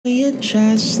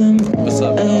What's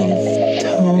up,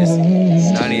 y'all?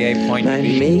 It's 98 might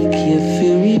make you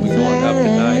feel we're going up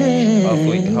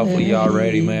tonight. Hopefully y'all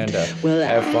ready, man, to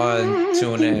have fun,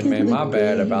 tune in, man. My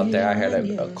bad about that. I had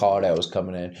a call that was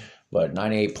coming in. But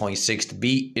 98.6, the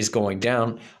beat is going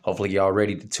down. Hopefully y'all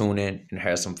ready to tune in and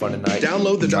have some fun tonight.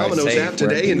 Download the Domino's app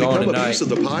today and become a piece of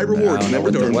the Pi Rewards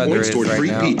Network to earn points toward free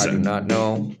pizza. I do not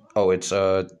know. Oh, it's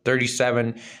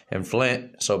 37 in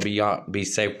Flint. So be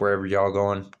safe wherever y'all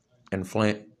going in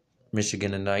Flint,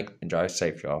 Michigan tonight. And drive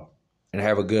safe, y'all. And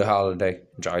have a good holiday.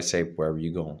 Drive safe wherever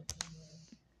you going.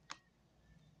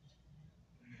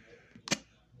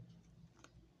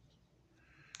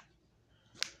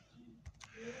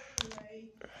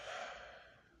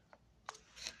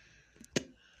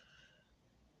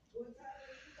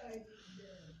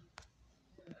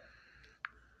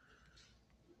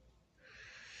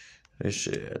 This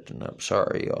shit acting up.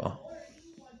 Sorry, y'all.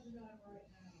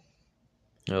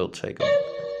 It'll take them.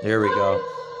 Here we go.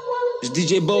 It's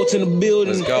DJ Bolt in the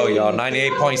building. Let's go, y'all.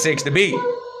 98.6 the beat.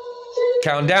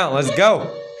 Count down. Let's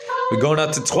go. We're going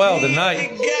up to 12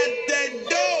 tonight.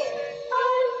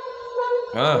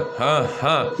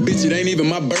 Bitch, it ain't even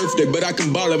my birthday, but I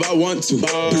can ball if I want to.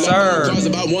 Sir. Cars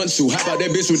if I want to. How about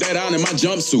that bitch with that on in my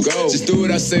jumpsuit? Go. Just do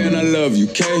what I say and I love you,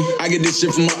 okay? I get this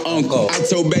shit from my uncle. I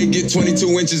told Bay get 22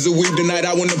 inches of weed tonight.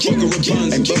 I wanna fuck a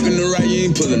Rapunzel. Ain't fucking the right, you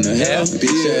ain't pulling the hell.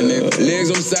 Bitch, that nigga. Legs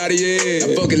on the side of your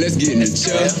head. I fuck it, let's get in the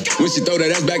chair. When she throw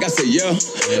that ass back, I say yeah.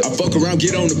 I fuck around,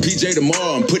 get on the PJ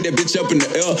tomorrow and put that bitch up in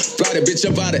the L. Fly that bitch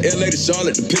up out of LA to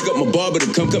Charlotte to pick up my barber to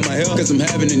come cut my hair. Cause I'm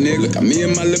having a nigga. Look, me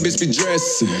and my little bitch be dressed.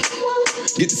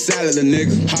 Get the salad, a nigga.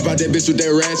 Hop out that bitch with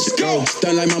that ratchet. Go.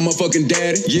 Stun like my motherfucking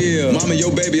daddy. Yeah. Mama, your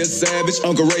baby a savage.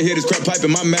 Uncle Ray hit his crap pipe in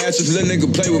my mattress. Little nigga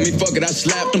play with me. Fuck it, I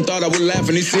slapped him. Thought I would laugh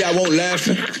and he see I won't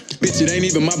laughing. Bitch, it ain't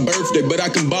even my birthday, but I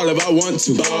can ball if I want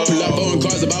to. Pull up on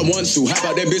cars if I want to. Hop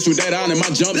out that bitch with that on in my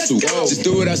jumpsuit. Just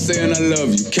do what I say and I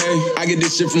love you, okay? I get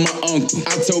this shit from my uncle.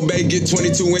 I told Bay get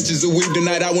 22 inches of weed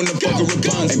tonight. I wanna fuck a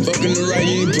Rapunzel. Ain't fucking the right,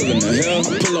 you ain't pulling the hell.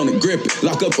 I pull on it, grip it.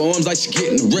 Lock up her arms like she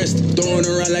getting arrested. Throwing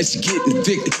her around like she getting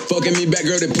evicted. Fucking me back,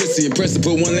 girl, that pussy impressive.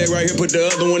 Put one leg right here, put the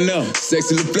other one up.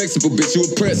 Sexy and flexible, bitch, you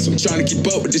impressive. Trying to keep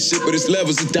up with this shit, but it's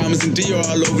levels of diamonds and Dior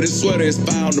all over this sweater. It's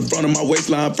fire on the front of my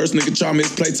waistline. First nigga try me,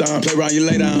 it's playtime. Play around, you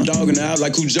lay down. Dogging out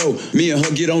like Cujo. Me and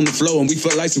her get on the floor and we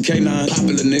feel like some K9.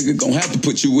 Popular nigga, gon' have to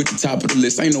put you at the top of the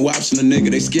list. Ain't no option, a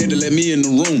nigga. They scared to let me in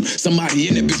the room.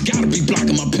 Somebody in that bitch gotta be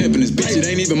blocking my pimpin'. This bitch, it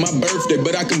ain't even my birthday,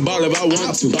 but I can ball if I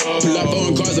want to. Pull up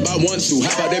on cars if I want to.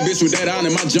 How about that bitch with that on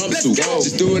in my jumpsuit?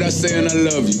 Just do what I say and I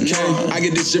love you, okay? I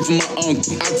get this shit from my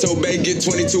uncle. I told Bay get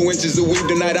 22 inches of weed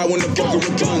tonight. I wanna fuck a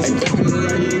Rapunzel.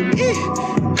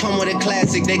 Come with a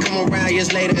classic, they come around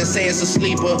years later and say it's a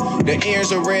sleeper. The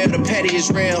ears are real, the petty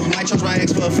is real. Might charge my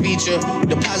ex for a feature.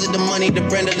 Deposit the money to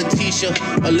Brenda Leticia,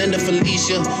 Linda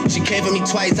Felicia. She came for me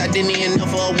twice, I didn't even know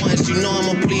for her once. You know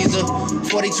I'm a pleaser.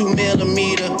 42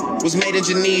 millimeter, was made in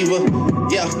Geneva.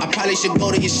 Yeah, I probably should go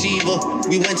to Yeshiva.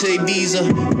 We went to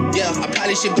Ibiza. Yeah, I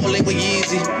probably should go link with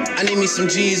Yeezy. I need me some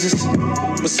Jesus.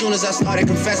 But soon as I started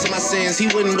confessing my sins, he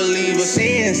wouldn't believe us.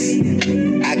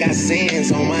 Sins, I got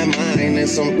sins on my mind and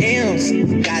some M's.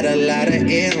 Got a lot of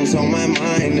M's on my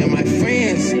mind and my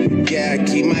friends. Yeah, I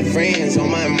keep my friends on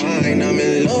my mind. I'm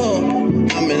in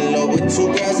love with two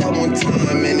girls at one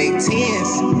time and they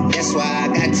tens. That's why I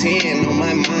got 10 on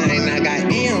my mind. I got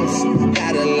M's.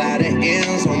 Got a lot of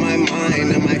M's on my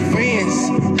mind and my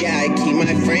friends. Yeah, I keep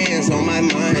my friends on my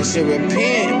mind. Should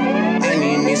repent. I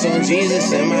need me some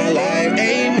Jesus in my life.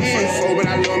 Amen. But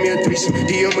I love me a threesome.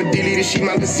 DM a delete this shit,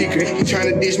 my little secret. He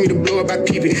tryna dish me to blow up, I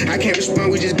peep it. I can't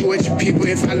respond, we just do what you people.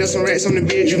 If I left some rats on the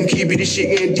bed, you can keep it. This shit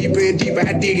getting deeper and deeper.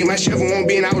 I dig it. My shovel won't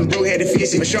bend. I was broke, had to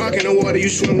fix it. A shark in the water, you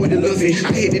swim with the little fish.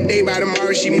 I hit the day by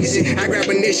tomorrow, she miss it. I grab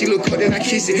her neck, she look cold, then I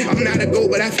kiss it. I'm not a goat,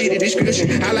 but I fit the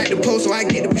description. I like the post, so I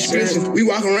get the prescription. We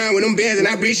walk around with them bands and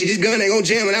I breach it. This gun ain't gon'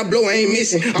 jam and I blow, I ain't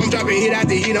missing. I'm dropping hit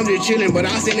after hit, I'm just chilling. But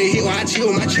I send a hit while I chill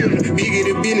with my children.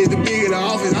 Bigger the business, the bigger the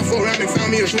office. I fuck around and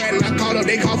found me a shred and I called up.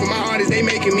 They call for my artists, they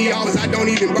making me offers. I don't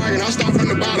even bargain, I'll start from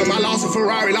the bottom. I lost a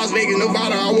Ferrari, Las Vegas,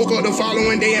 Nevada. I woke up the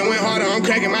following day and went harder. I'm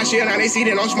cracking my shit, now they see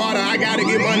that I'm smarter. I gotta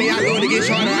get money, I love to get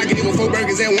charter. I gave her 4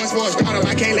 burgers at once for a startup.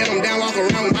 I can't let them down, walk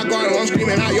around with my guard. I'm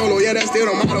screaming out YOLO, yeah, that's still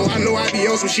the motto. I know I be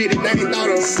on some shit that they ain't thought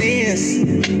of.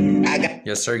 Sins, I got.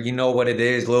 Yes, sir. You know what it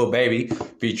is, Lil Baby,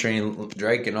 featuring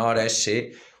Drake and all that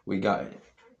shit. We got it.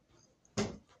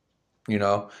 You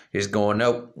know, it's going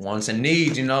up. Wants and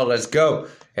needs, you know, let's go.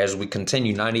 As we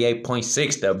continue,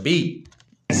 98.6, the beat.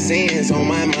 Sins on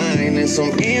my mind and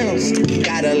some M's.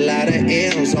 Got a lot of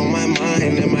M's on my mind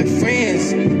and my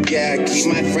friends. Yeah, I keep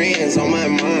my friends on my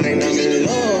mind. I'm in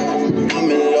love with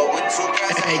two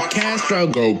girls. Hey, Castro,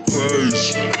 go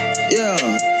crazy.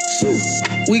 Yeah.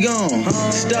 We gone,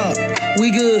 stop, we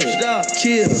good, stop,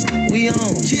 chill, we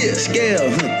on, chill,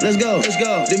 scale, let's go,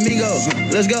 Domingo,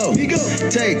 let's go,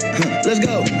 take, let's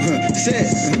go, set,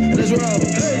 let's roll,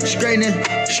 straightening,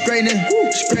 yeah, straightening,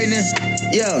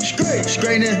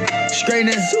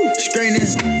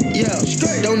 yeah,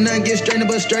 don't nothing get strained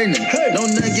but straightening,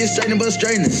 don't nothing get strained but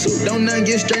straightening, don't nothing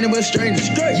get strained but straightening,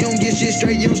 you don't get shit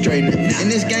straight, you don't straighten it, in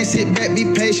this game sit back, be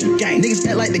patient, niggas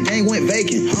act like the game went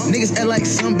vacant, niggas act like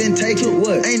some been taken,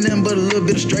 what, ain't nothing but a little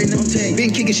bit of straightening,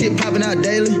 been kicking shit popping out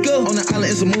daily, on the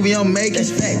island it's a movie I'm making,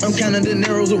 I'm counting the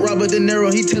Neros with Robert De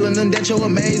Niro, he telling them that you're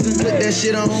amazing, put that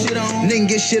shit on, nigga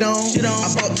get shit on, I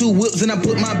bought 2 whips and I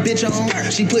put my bitch on,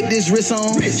 she put this wrist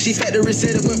on, she fat the wrist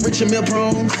said it went rich and meal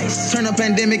prone, turn a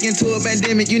pandemic into a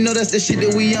pandemic, you know that's the shit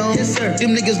that we on,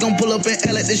 them niggas gon' pull up and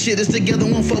act like the shit is together,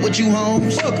 won't fuck with you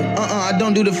homes, I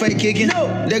don't do the fake kicking,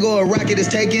 there go a rocket is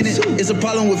taking it, it's a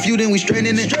problem with you then we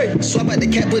straightening it, swap out the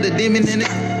cap put a demon in it,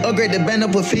 upgrade the band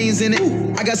up put fiends in it,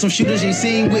 I got some shooters you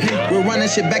seen with me, we'll run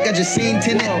that shit back I just seen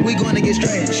tenant, we gonna get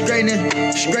straightening,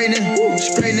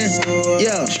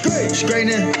 yeah,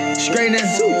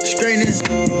 straightening,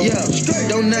 yeah,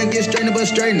 don't nothing get straightening but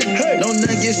straightening, don't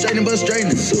nothing get straightening but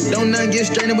straightening, don't nothing get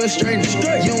straightening but straightening,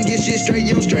 you don't get shit straight,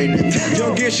 you don't straighten it, you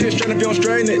don't get shit straight if you don't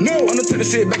straighten it, no, I'm the type to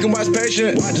sit back and watch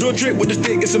patient, do a trick with the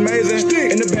stick, it's amazing,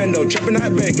 in the bando, trapping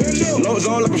out bacon, loads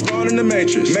on like I'm starring in the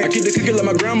Matrix, I keep the cookie like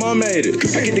my grandma made it,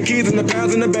 I get the keys and the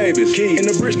pounds and the babies, and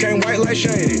the bricks came white like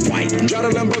shady, drive the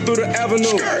Lambo through the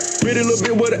avenue, pretty little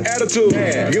bit with an attitude,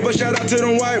 give a shout out to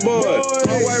them white boys,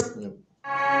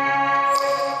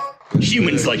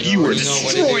 Humans like you are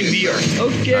destroying the earth.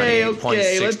 Okay,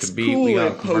 let's cool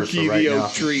it, Pokey the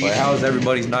Oak Tree. But how's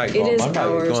everybody's night? It is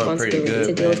our responsibility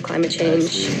to deal with climate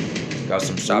change. Got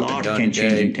some shopping done can't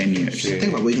change in 10 years. Think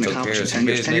about what we can accomplish in 10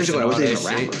 years. 10 years ago, I wasn't even a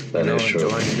rapper. That is true.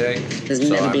 There's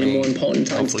never been a more important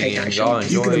time to take action.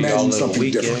 You can imagine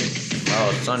something different.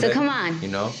 Sunday, so come on,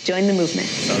 join the movement.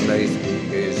 Sundays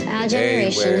is our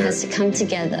generation has to come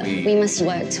together. We must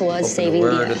work towards saving the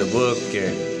earth. Of the book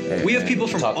we have people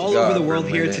from all over the world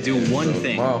here to do one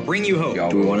thing, bring you hope.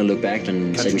 Do we want to look back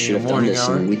and say we should have done this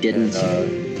and we didn't?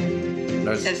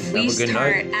 If we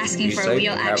start asking for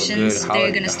real actions,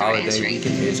 they're going to start answering.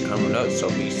 It's coming up, so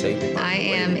be safe. I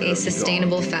am a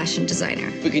sustainable fashion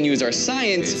designer. We can use our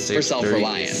science for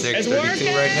self-reliance. It's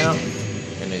working right now,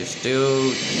 and it's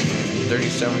still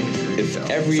 37 degrees. If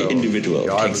every individual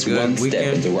takes one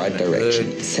step in the right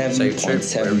direction,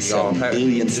 7.77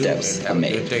 billion steps are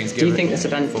made. Do you think this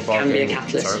event can be a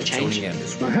catalyst to change?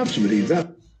 I have to believe that.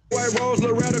 White rolls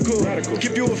look radical.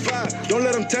 Keep you a fire, don't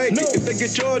let them take it. If they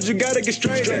get yours, you gotta get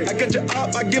straight. I got your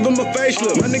op, I give them a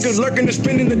facelift. My niggas lurking and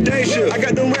spending the day shift. I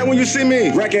got them rat when you see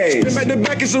me. Rack A's. Spin back to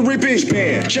back, it's a repeat.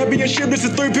 Spin. Championship, this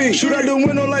is 3P. Shoot out the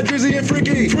window like Drizzy and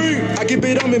Freaky. I keep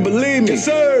it on me, believe me. Yes,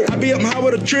 sir. I be up high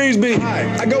where the trees be.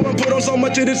 I go and put on so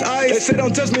much of this ice. They say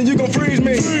don't touch me, you gon' freeze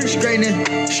me. Straightening,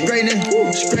 yeah, straightening,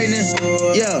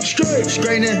 yeah,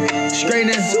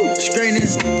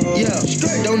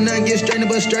 don't nothing get strained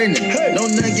but straightening.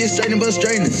 Don't nothing get straightening but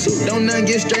straightening. Don't nothing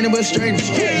get straightening but straightening.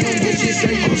 Don't get shit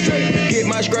straight, I'm straightening. Get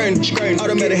my straightening.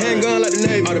 Automatic handgun like the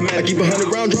Navy. I keep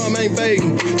 100 round drum, ain't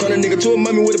fading. Turn a nigga to a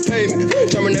mummy with a pavement.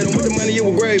 Terminate him with the money, it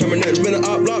was grave. Terminate, spin an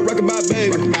op block, rock about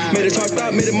baby. Made it talk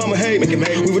stop, made it mama hate me.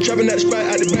 We were trapping at the spot,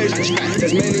 out the base.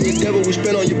 That's mainly your devil, we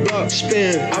spin on your block.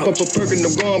 Spin, I pop a perk and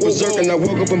I'm going berserk. And I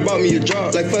woke up and bought me a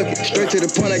job. Like fuck it, straight to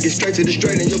the point, I get straight to the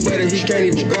straight. And your brother, he can't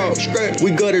even call. We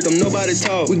gutted them, nobody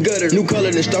talk. We gutted, new color,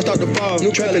 then start the fall.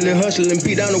 New trapping and hustling,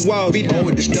 beat down the wall. Beat on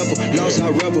with the stepper,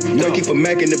 Northside rebel. Don't keep a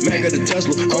Mac in the back of the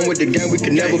Tesla. On with the gang, we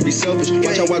can never be selfish.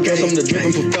 Watch how I dress, I'm the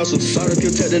dripping professor. Saw the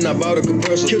kill tech, then I bought a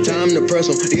compressor. Time to press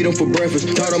them, eat them for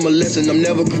breakfast. Taught them a lesson, I'm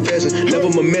never confessing.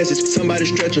 Level my message, somebody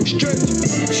stretch them.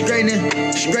 Straightening,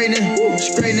 yeah,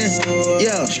 straightening,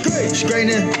 yeah.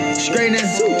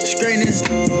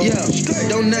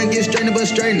 Don't nothing get straightening but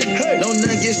straightening. Don't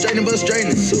nothing get straightening but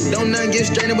straightening. Don't nothing get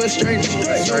straightening but straightening.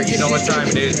 You know what time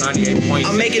it is, 98.6.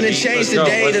 I'm making a change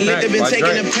today. The liquor been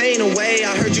taking the pain away.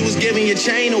 I heard you was giving your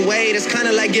chain away. That's kind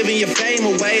of like giving your fame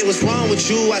away. What's wrong with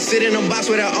you? I sit in a box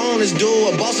where the owners do.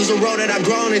 A boss is a role that I've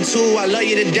grown into. I love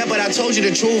you to death, but I told you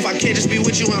the truth. I can't just be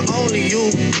with you and only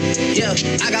you. Yeah,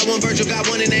 I got one Virgil, got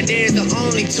one, and that there is the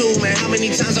only two, man. How many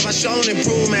times have I shown and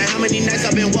proved, man? How many nights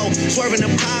I've been woke, swerving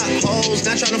the potholes,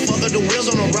 not trying to fuck up the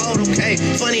wheels on the road, okay?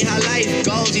 Funny how life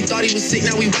goes, he thought he was sick,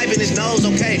 now we wiping his nose,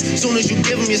 okay? Soon as you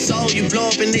give him your soul, you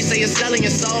blow up and they say you're selling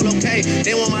your soul, okay?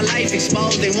 They want my life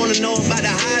exposed, they wanna know about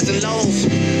the highs and lows.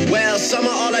 Well,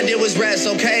 summer all I did was rest,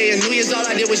 okay? And New Year's all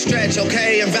I did was stretch,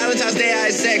 okay? And Valentine's Day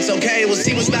I had sex, okay? We'll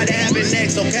see what's about to happen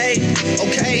next, okay?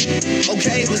 Okay,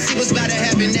 okay, we'll see what's about to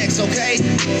happen next, okay?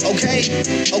 Okay,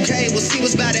 okay, we'll see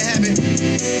what's about to happen.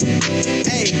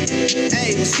 Hey,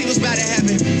 hey, we'll see what's about to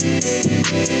happen.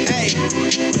 Hey,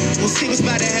 we'll see what's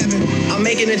about to happen. I'm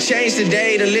making a change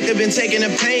today. The liquor been taking the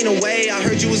pain away. I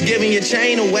heard you was giving your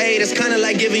chain away. That's kind of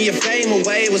like giving your fame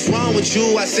away. What's wrong with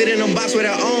you? I sit in a box where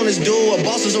the owners do. A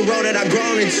boss is a road that I've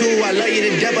grown into. I love you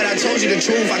to death, but I told you the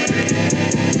truth.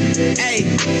 Hey,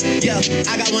 yeah,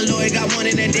 I got one lawyer, got one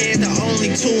in that day, the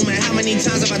only two, man. How many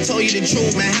times have I told you the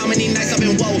truth, man? How many nights I've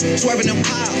been woke, swerving them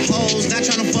potholes, not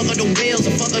trying to fuck up the wheels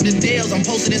or fuck up the deals. I'm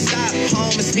posted in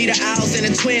Stockholm, it's me, the Owls, and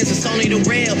the Twins, it's only the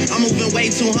real. I'm moving way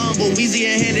too humble, Weezy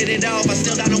and handed it off, I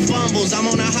still got no fumbles. I'm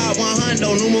on a hot 100,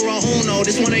 numero uno,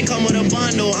 this one ain't come with a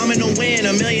bundle. I'm in the win,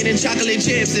 $1 million in chocolate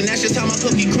chips, and that's just how my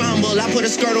cookie crumble. I put a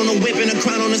skirt on the whip and a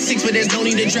crown on the 6, but there's no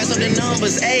need to dress up the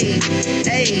numbers. Hey,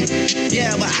 hey,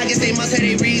 yeah, but I guess they must have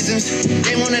their reasons.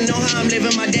 They wanna know how I'm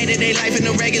living my day-to-day life in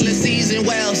the regular season.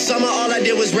 Well, summer all I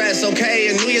did was rest, okay?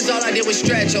 And New Year's all I did was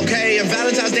stretch, okay? And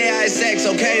Valentine's Day I had sex,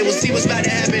 okay? We'll see what's about to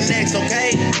happen next,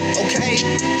 okay? Okay,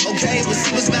 okay, we'll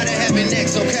see what's about to happen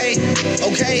next, okay?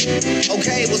 Okay,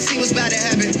 okay, we'll see what's about to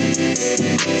happen.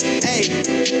 Hey,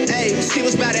 hey, we'll see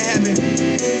what's about to happen.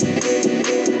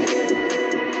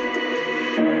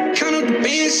 Count up the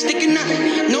bands sticking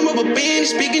out, no rubber band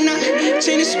speaking out.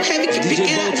 Chain is so heavy, can pick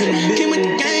it up. Came with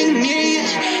the gang, myriad.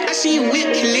 I see you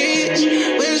with hilarious.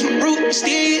 Where's my root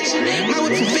mysterious? My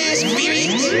whip from fast and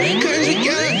furious. Curves we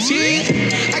got serious.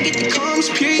 I get the calms,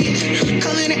 period.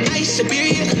 Color the ice,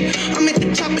 Siberia. I'm at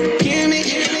the top of the pyramid.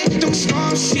 Don't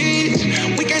storm serious.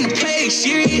 We got to play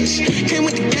serious. Came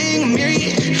with the gang,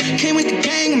 myriad. Came with the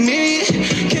gang, myriad.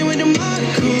 Came with the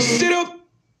monocle. Sit up.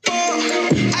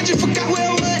 I just forgot where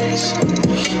I was.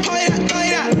 Hold it up.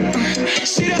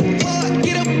 Sit up,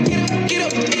 get up, get up, get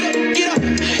up, get up, get up.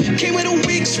 Came with a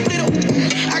wig, split up.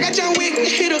 I got John Wick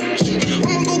hit up.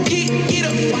 I'ma go get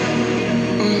up.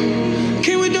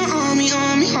 Came with the army,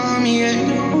 yeah.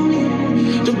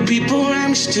 The people around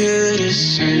me still the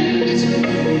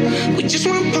same. We just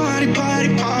want party,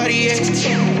 yeah.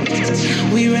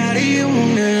 We ride it, we'll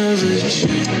never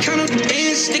change. Count up the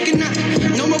bands sticking out.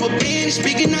 No rubber band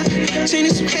speaking out. Chain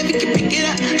is so heavy, can pick it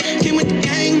up. Came with the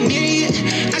gang, myriad.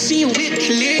 I see you with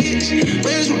hilarious.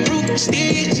 Where's my root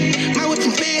mysterious? My whip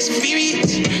from fast and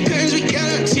furious. Curves we got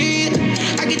interior.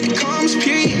 I get the calms,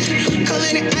 period.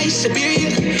 Color the ice,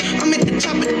 Siberia. I'm at the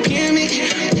top of the pyramid.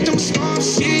 Don't storm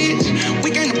serious.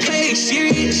 We gonna play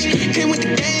serious. Came with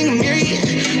the gang, myriad.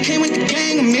 Came with the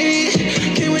gang, myriad.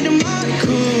 Came with the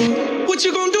monocle. What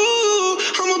you gonna do?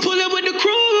 I'ma pull up with the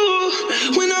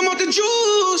crew. When I'm off the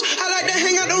juice, I like to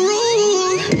hang out the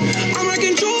roof. I'm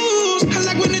rocking jewels. I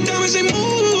like when the diamonds they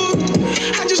move.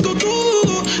 I just go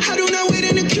through. I do not wait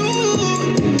in the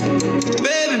queue.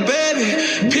 Baby,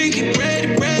 pinky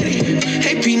ready.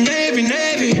 AP Navy.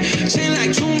 Chain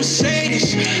like two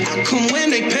Mercedes. I come when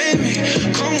they pay me.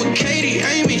 Come with Katie,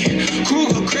 Amy. Crew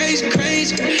go crazy.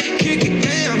 Kick it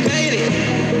down, baby.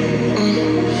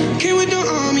 Came with the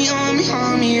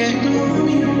army, yeah.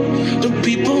 The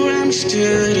people around me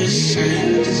still the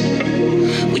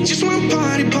same. We just want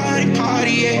party,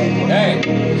 yeah.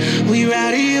 Hey. We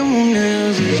ride it, we'll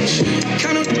never change.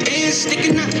 Count up the bands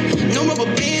sticking out. No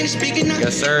rubber band speaking out.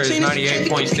 Yes, sir. It's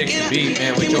 98.6 The Beat,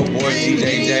 man, with your boy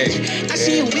DJ. I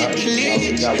see you with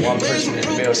hilarious. Got one person in the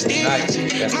building tonight.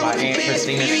 That's my Aunt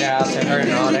Christina. Shout out to her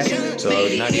and all that. So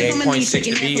 98.6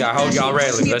 The Beat. I hope y'all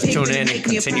ready. Let's tune in and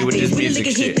continue with this music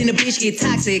shit. Then the bitch get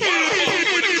toxic.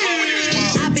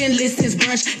 I've been lit since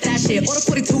brunch, that shit. Order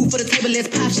 42 for the table, let's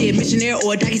pop shit. Missionaire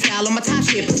or doggy style on my top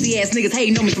shit. Pussy ass niggas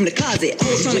hating on me from the closet.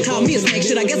 Hoes trying to call me a snake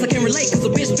shit. I guess I can relate, cause a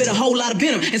bitch spit a whole lot of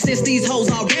venom. And since these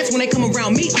hoes all rats, when they come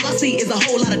around me, all I see is a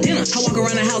whole lot of dinner. I walk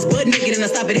around the house butt naked and I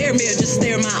stop at hair mirror just to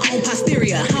stare at my own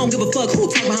posterior. I don't give a fuck who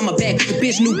talk behind my back, cause the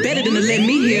bitch knew better than to let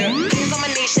me hear. Hands on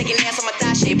my knees, shaking ass on my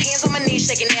thigh shape. Hands on my knees,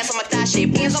 shaking ass on my thigh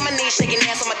shape. Hands on my knees, shaking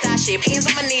ass on my thigh shape. Hands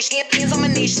on my knees, hands on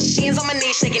my knees, hands on my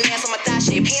knees, shaking ass on my thigh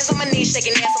shape. Hands on my knees,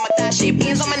 shaking ass on my thigh shape.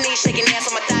 Hands on my knees, shaking ass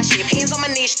on my thigh shape. Hands on my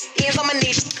knees, hands on my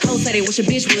knees. Hoes say they wish a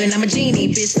bitch would, and I'm a genie.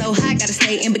 Bitch so hot, gotta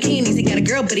stay in bikinis. He got a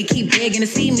girl, but he keep begging to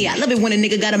see me. I love it when a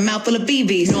nigga got a mouth full of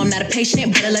BBs. No, I'm not a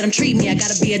patient, but I let him treat me. I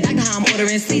gotta be a doctor, how I'm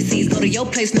ordering CCs. Go to your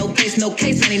place, no case.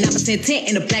 99% tint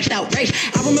in a blacked out race.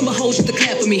 I remember hoes used to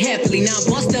clap for me happily. Now I'm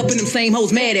bossed up and them same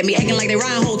hoes mad at me. Acting like they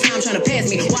rhyme whole time trying to pass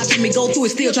me. Watching me go through it,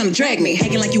 still trying to drag me.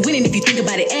 Acting like you winning if you think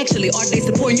about it actually. Are they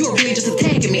supporting you or really just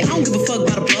attacking me? I don't give a fuck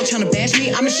about a blog trying to bash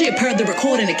me. I'm the shit per the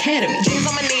Recording Academy. Hands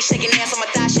on my knees, shaking ass on my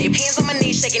thigh shape. Hands on my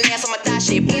knees, shaking ass on my thigh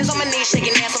shape. Hands on my knees,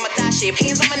 shaking ass on my thigh shape.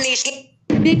 Hands on my knees.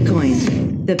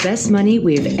 Bitcoin, the best money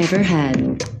we've ever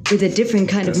had. With a different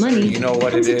kind of money, you know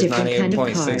what comes it is, a different kind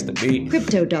of card. The beat.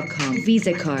 Crypto.com,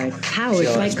 Visa card, powered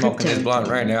by smoking crypto. This blunt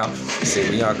right now. See,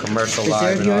 we on commercial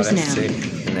live and all that shit.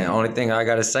 And the only thing I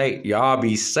gotta say, y'all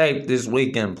be safe this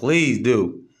weekend, please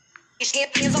do.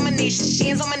 Hands on my knees,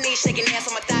 hands on my knees, shaking ass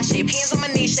on my thigh shape. Hands on my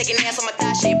knees, shaking ass on my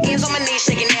thigh shape. Hands on my knees,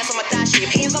 shaking ass on my thigh shape.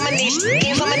 Hands on my knees,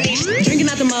 hands on my knees. Drinking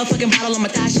out the motherfucking bottle on my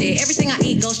thigh shit. Everything I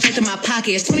eat goes straight to my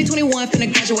pockets. 2021,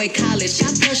 finna graduate college. Shot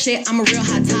spell shit, I'm a real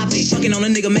hot topic. Fucking on a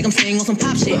nigga, make him sing on some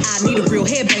pop shit. I need a real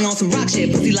headbang on some rock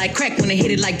shit. Pussy like crack when they hit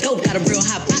it like dope. Got a real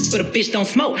hot box, but a bitch don't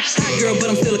smoke. Hot girl, but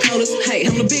I'm still the coldest. Hey,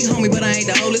 I'm the big homie, but I ain't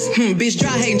the oldest. Bitch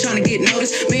dry hating, trying to get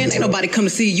noticed. Man, ain't nobody come to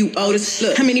see you, Otis.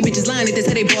 Look, how many bitches lying if they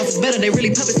say they boss is better? They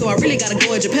really puppets, so I really gotta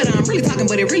go at Geppetto. I'm really talking,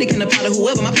 but it really can apply to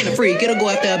whoever. My pen a freak, it'll go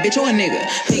after a bitch or a nigga.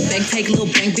 Big bang, take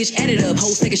little bang, bitch, add it up.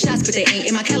 Hoes taking shots, but they ain't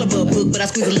in my caliber book. But I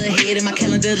squeeze a little head in my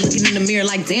calendar, looking in the mirror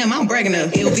like, damn, I'm bragging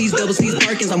up. LVs, double C's,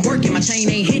 Birkins, I'm working. My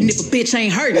chain ain't hitting if a bitch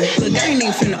ain't hurting. Look, I ain't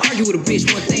even finna argue with a bitch.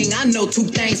 One thing, I know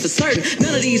two things for certain.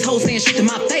 None of these hoes saying shit to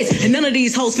my face, and none of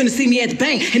these hoes finna see me at the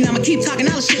bank. And I'ma keep talking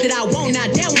all the shit that I want. Now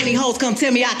doubt when these hoes come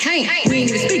tell me I can't. We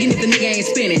ain't even speaking if the nigga ain't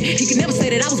spinning. He could never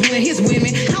say that I was one of his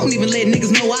women. I don't even let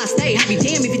niggas know I stay. I be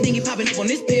damn if you think you popping up on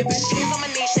this pimpin'. Hands on my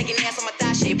knees, shaking ass on my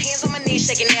thigh shape. Hands on my knees,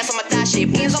 shaking ass on my thigh shape.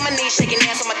 Hands on my knees, shaking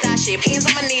ass on my thigh shape. Hands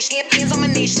on my knees, hands on my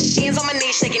knees, hands on my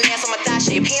knees, shaking ass on my thigh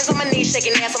shape. Hands on my knees,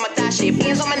 shaking ass on my thigh shape.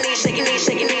 Hands on my knees, shaking knees,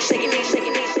 shaking knees, shaking knees,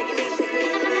 shaking knees, shaking knees.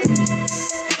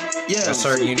 Yes,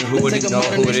 sir. You know who it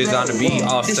is on the beat.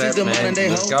 Offset, man.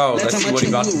 Let's go. Let's see what he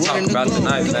about to talk about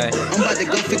tonight, man.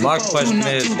 My question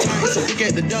is,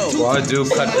 well, I do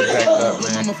cut the back up,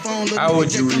 man. How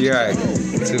would you react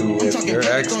to if your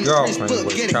ex-girlfriend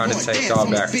was trying to take y'all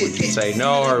back? Would you say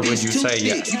no or would you say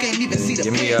yes?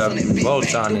 Give me a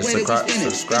vote on it.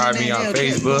 Subscribe me on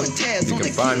Facebook. You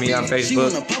can find me on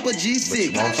Facebook, but you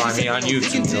won't find me on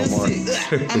YouTube no more.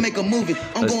 I make a movie.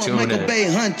 I'm Let's going Michael in. Bay,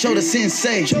 Huncho the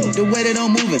Sensei. The way that I'm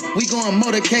moving, we going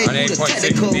motorcade with a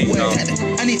tactical way.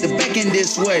 I need the back end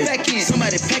this way.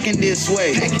 Somebody packing this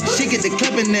way. She get the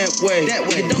clapping that way.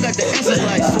 You don't got the answer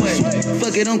like sway.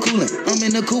 Fuck it, I'm coolin'. I'm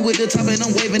in the cool with the top and I'm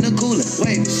waving the cooler.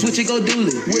 Wave, switch it, go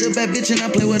dooley. With a bad bitch and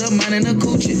I play with a mine and a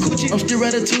coochie. I'm still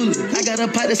ratatouille. I got a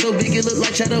pot that's so big it look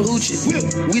like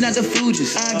Chattahoochee. We not the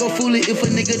Fugees. I go fool it if a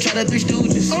nigga try to Three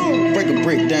Stooges. Break a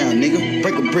brick down, nigga.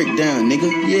 Break a brick down, nigga.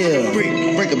 Yeah.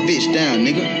 Break a bitch down,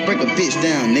 nigga. Break a bitch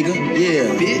down, nigga. Yeah.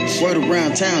 Bitch. Word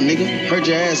around town, nigga. Heard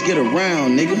your ass get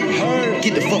around, nigga.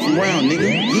 Get the fuck around,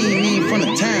 nigga. You ain't even from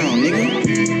the town,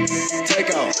 nigga.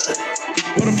 Take off.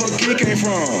 Where the fuck he came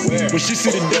from? When she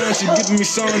see the done, she giving me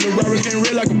some. The robber came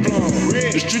red like a plum.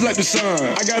 The street like the sun.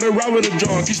 I got a ride with a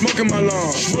drunk. Keep smoking my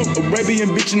lawn.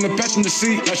 Arabian bitch in the passenger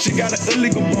seat. Now she got an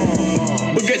illegal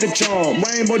bomb. Look at the charm.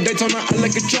 Rainbow Daytona. I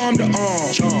like a charm to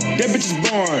arm. That bitch is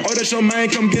born. Oh, that's your man.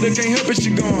 Come get her. Can't help it.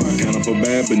 She gone. Count up a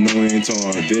bad, but no, it ain't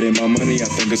torn. If it ain't my money, I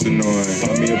think it's annoying.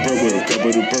 Pop me a perk with a cup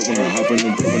of the perk. When I hop in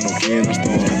the perk with no key in the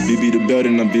storm. BB the belt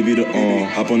and I BB the arm.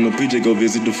 Hop on the PJ, go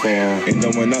visit the farm. Ain't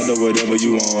throwing out though, whatever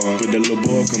you want. Put that little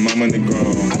boy, come I'm on the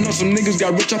ground. I know some niggas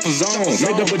got rich off of zones.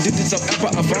 Made double digits of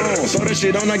Apple iPhones. Throw that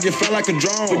shit on, I get fly like a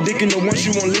drone. But dick in the one, she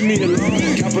won't leave me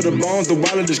alone. Cap of the bones, the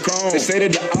wallet is chrome. They say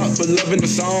that the op, but loving the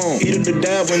song. Eat up the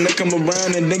dab when they come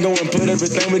around and then go and put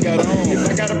everything we got on. If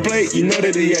I got a plate, you know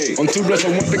that he ate. I'm too blessed,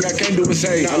 so one thing I can't do is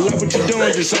say, I love what you're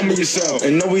doing, just show me yourself.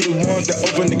 And know we the ones that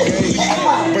open the gate.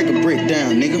 Break a brick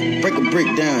down, nigga. Break a brick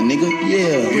down, nigga.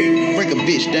 Yeah. Break a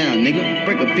bitch down, nigga.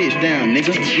 Break a bitch down,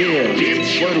 nigga. Yeah.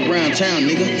 Word around town,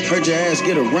 nigga. Heard your ass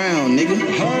get around, nigga.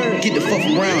 Get the fuck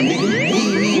around, nigga.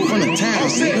 You ain't even from the town,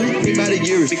 nigga. Big body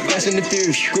years, fast and the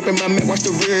fierce. Gripping my neck, watch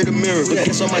the rear of the mirror. With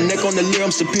kiss on my neck on the leer,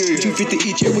 I'm superior. 250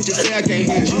 each, yeah, what you say, I can't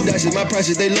hear. Shoe dashes, my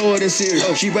prices, they lower than serious.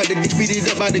 She ride the bitch, beat it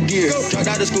up by the gear. Tried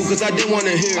out of school, cause I didn't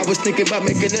wanna hear. I was thinking about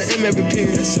making an M every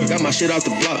period. Got my shit out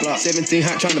the block. 17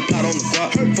 hot, trying to plot on the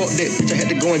block. Fuck that, bitch, I had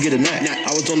to go and get a knot.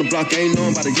 I was on the block, I ain't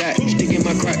knowing about a yacht. Stick in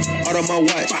my crack, out of my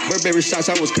watch. Burberry shots,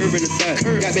 I was curving the thigh.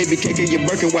 Got baby cake in your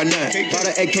Birkin, why not?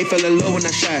 Bought an AK, fell in love when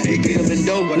I shot. We beat them in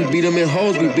dough, we beat them in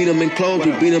hoes, we beat them in clothes,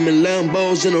 we beat them in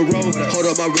Lambos in a row. Hold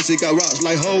up my wrist, it got rocks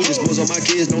like hoes. This was on my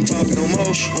kids, don't talk no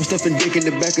more. I'm stuffing dick in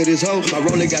the back of this hoe. My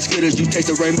roller got skitters, you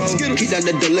taste the rainbow. Keep down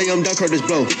the delay, I'm done, Curtis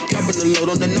blow. Dropping the load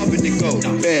on the knob and it go.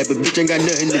 Bad, but bitch ain't got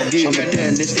nothing to give. I'm a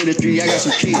dad in this industry, I got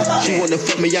some kids. She wanna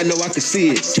fuck me, I know I can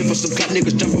see it. Shit for some cop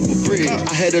niggas jump up a bridge.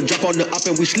 I had her drop on the up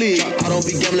and we slid. I don't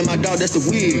be gambling my dog, that's the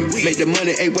wig. Make the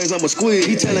money 8 ways, I'm a squid.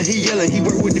 He tellin', he yellin', he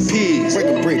work with the pigs. Break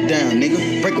a brick down,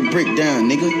 nigga. Break a brick down,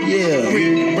 nigga. Yeah.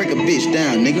 Break a bitch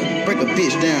down, nigga. Break a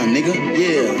bitch down, nigga.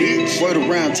 Yeah. Word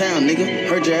around town, nigga.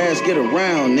 Heard your ass get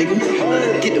around, nigga.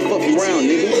 Get the fuck around,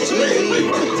 nigga.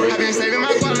 I been saving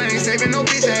my guap, I ain't saving no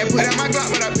bitch. I had put out my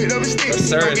Glock, but I picked up a stick.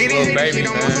 Sir, it's little baby,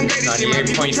 man.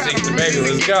 98.6 the baby,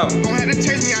 let's go. Don't have to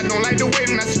taste me, I don't like to wait,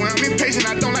 and I swear I'm impatient,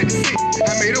 I don't like to sit.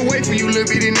 I made a way for you little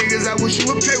bitty niggas, I wish you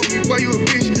would play with me, boy, you a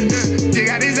bitch. Dig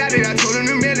out his out it, I told him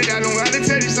to mail it, I don't gotta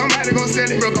tell you, somebody gon' sell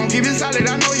it. Bro, gon' keep it solid,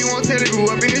 I know you won't tell it.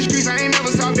 Grew up in the streets, I ain't never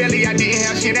saw belly, I didn't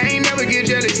have shit, I ain't never get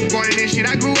jealous. Born in this shit,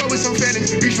 I grew up with some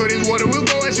fellas. Reach for this water, we'll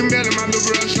go at some belly, my little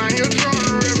brother shine here throwing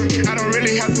the river. I don't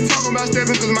really have to talk about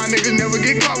stepping, cause my niggas never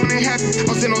get caught when it happens.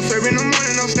 I'm still on serving, I'm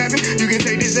running, I'm snapping. You can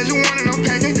take this as you want and I'm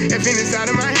packing. If in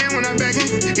inside of my hand when I'm backing.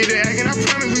 Get the acting, I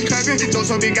promise we clapping. Those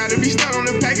so big, gotta be stuck on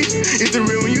the package. It's the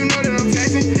real when you know that I'm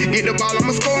taxing. Get the ball,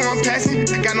 I'ma score, I'm passing.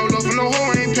 Got no love for no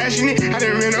hoe, I ain't passionate. I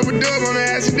done ran up a dub on the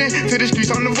accident. To the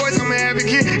streets on the voice, I'm an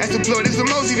advocate. That's the plug, it's the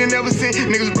most you done never sent.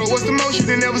 Niggas bro, what's the most you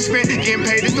done never spent? Getting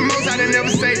paid is the most I done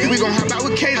never say. We gon' hop out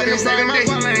with K's and I'm saving my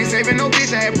guap, I ain't saving no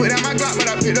bitch. I had put out my Glock, but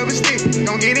I picked up a stick.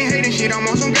 Don't get in hating shit, I'm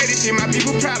on some greatest shit. My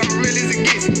people proud, I'm real as it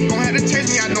gets. Gon' have to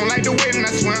taste me, I don't like to wait, and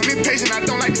I swear I'm impatient, I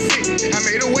don't like to sit. I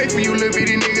made a way for you little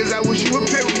bitty niggas, I wish you would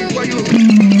play with me, boy, you a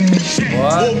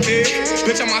what?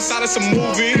 Bitch, I'm outside of some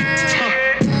movie.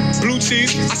 Blue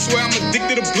cheese, I swear I'm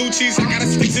addicted to blue cheese. I gotta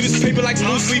stick to this paper like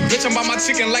blue sleep. Bitch, I'm by my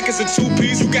chicken like it's a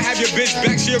 2-piece. You can have your bitch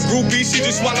back, she a groupie. She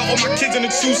just swallow all my kids in a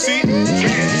 2-seat.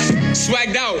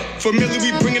 Swagged out, familiar,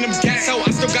 we bringing them cats out.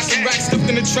 I still got some racks stuffed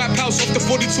in the trap house. Off the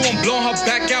 42, I'm blowing her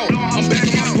back out. I'm back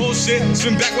on my bullshit,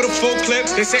 spin back with a full clip.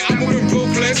 They say I'm moving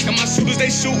ruthless, and my shooters they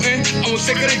shooting. I'm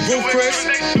sick of they roof, Chris.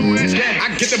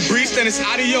 I get the breeze, then it's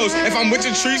adios. If I'm with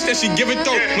your trees, then she giving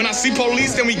throat. When I see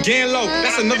police, then we getting low.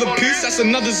 That's another piece, that's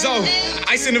another zone.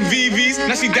 Ice in the VVs,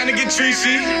 now she down to get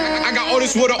treachy. I got all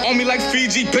this water on me like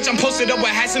Fiji. Bitch, I'm posted up with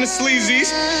hats and the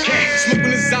sleazies.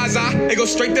 Smoking the Zaza, they go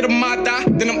straight to the Mata.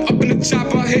 Then I'm up in the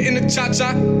chopper, hitting the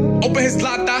cha-cha. Open his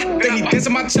lata, then he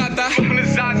dancing my chata. Smoking the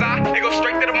Zaza, they go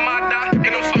straight to the Mata.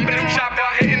 Then I'm up in the chopper,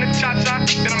 hitting the cha-cha.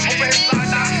 Then I'm open his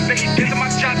lata, then he dancing my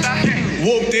chata.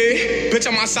 Whooped it, bitch,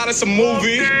 I'm outside of some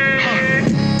movie.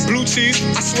 Blue cheese,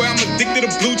 I swear I'm addicted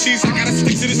to blue cheese. I gotta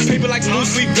stick to this paper like blue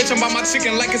sleep. Bitch, I'm by my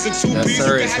chicken like it's a 2-piece. Yes,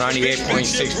 sir, it's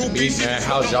 98.6 the beat, man.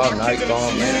 How's y'all night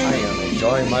going, man? I am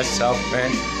enjoying myself, man.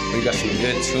 We got some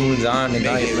good tunes on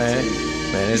tonight, man.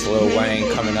 Man, this Lil Wayne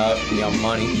coming up, Young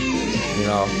Money. You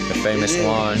know, the famous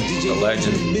one, the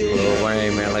legend, Lil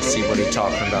Wayne, man. Let's see what he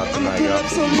talking about tonight, y'all.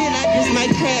 So man, I just might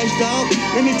crash, dog.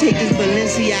 Let me take this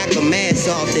Balenciaga mask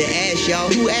off the ass, y'all.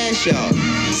 Who asked y'all?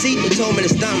 See, he told me to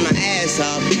stomp my ass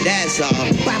off. That's all.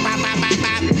 Bop, bop, bop, bop,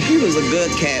 bop. He was a good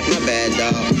cat, my bad,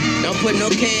 dog. Don't put no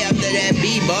K after that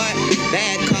B, boy.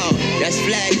 Bad call. That's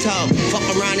flag talk. Fuck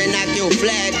around and knock your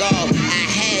flag off. I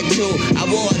had to. I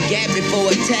wore a gap before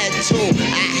a tattoo.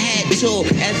 I had to.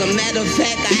 As a matter of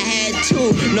fact, I had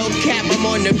to. No cap, I'm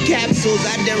on them capsules.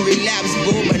 I done relapse,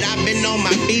 boo. But I've been on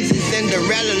my feet since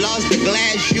Cinderella lost the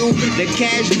glass shoe. The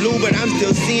cash blue, but I'm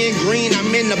still seeing green.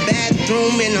 I'm in the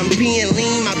bathroom and I'm peeing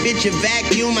lean. My bitch a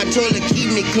vacuum. I told her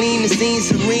keep me clean. The scene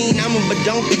serene. I'm a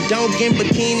badonka-donkin'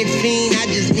 bikini fiend. I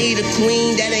just need a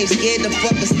queen that ain't scared to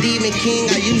fuck a Stephen King.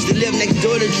 I used to live next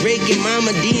door to Drake and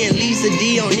Mama D and Lisa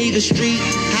D on Eagle Street.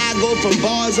 I go from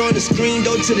bars on the screen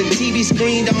door to the TV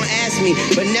screen. Don't ask me,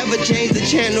 but never change the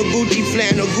channel. Gucci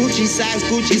flannel, Gucci socks,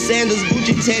 Gucci sandals,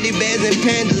 Gucci teddy bears and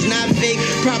pandas. Not fake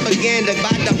propaganda.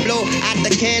 About to blow out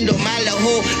the candle. My little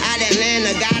hoe out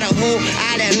Atlanta got a hoe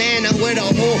out Atlanta with a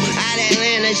hoe out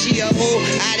Atlanta. She a hoe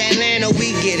out Atlanta.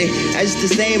 We get it. That's the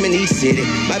same in East City.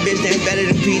 My bitch ain't better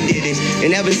than P. Diddy's.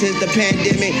 And ever since the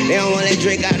pandemic, they don't want that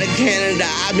Drake out of Canada.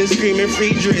 I've been screaming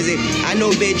free Drizzy. I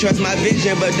know they trust my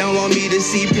vision, but don't want me to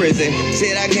see prison.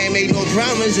 Said I can't make no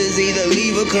promises, either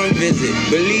leave or come visit.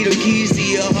 But leave the keys to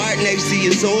your heart next see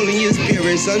your soul and your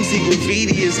spirit. Some see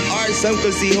graffiti as art, some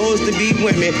could see hoes to be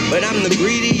women. But I'm the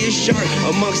greediest shark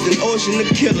amongst an ocean of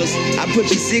killers. I put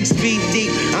you 6 feet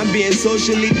deep, I'm being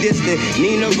socially distant.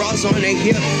 Nina Ross on the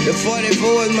hip, the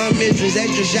 44 is my mistress.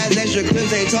 Extra shots, extra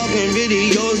clips, ain't talking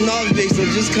videos, no big, so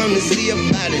just come to see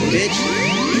about it, bitch.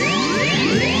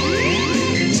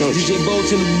 So DJ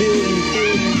Bolt in the building.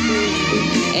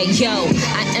 Hey yo,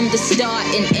 I am the star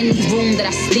in any room that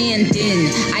I stand in.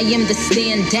 I am the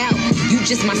standout, you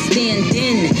just my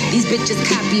stand-in. These bitches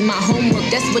copy my homework,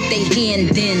 that's what they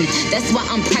hand in. That's why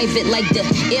I'm private like the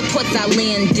airports I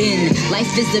land in. Life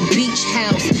is a beach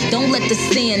house, don't let the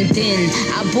sand in.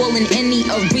 I ball in any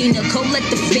arena, go let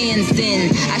the fans in.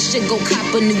 I should go cop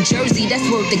a New Jersey, that's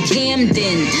worth the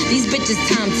Camden. These bitches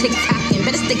time tick-tocking,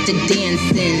 better stick to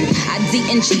dancing. I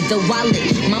D&G the wallet,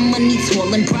 my money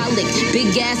tall and brolic.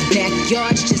 Big ass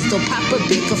backyards, just so Papa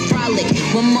Big a frolic.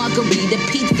 One margarita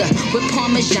pizza with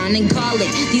Parmesan and garlic.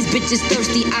 These bitches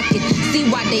thirsty, I can see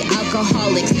why they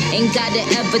alcoholics. Ain't gotta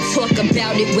ever talk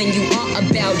about it when you are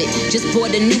about it. Just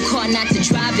bought a new car, not to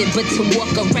drive it, but to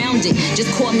walk around it.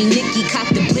 Just call me Nikki, cock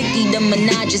the blicky, the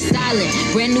Minaj is silent.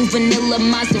 Brand new vanilla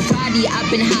Maserati, I've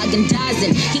been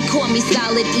Haagen-Dazsing. He called me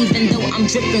solid, even though I'm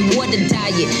dripping water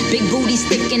diet. Big booty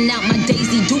sticking out, my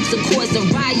Daisy Dukes will cause a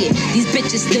riot. These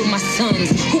bitches still my sons,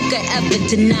 who could ever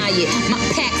deny it? My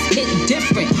packs hit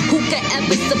different, who could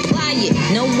ever supply it?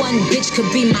 No one bitch could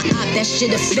be my op, that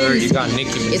shit offends me.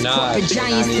 It's corporate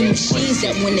giants and machines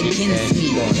that win against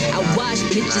me. I watched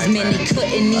bitches, man, they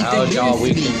couldn't even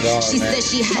rinse me. She said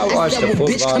she had to sell a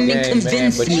bitch, come and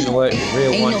convince me.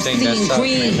 Ain't no seeing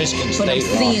green, but I'm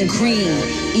seeing green.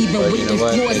 Even with the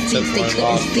floor seats, they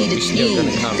couldn't see the team.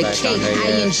 The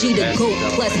K-I-N-G, the GOAT,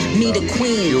 plus me, the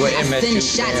queen. I send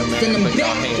shots, send them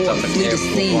back, or flee the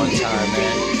scene.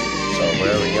 So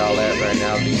wherever y'all at right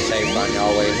now, be safe on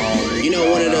y'all way home. You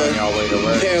know, one of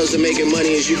the perils of making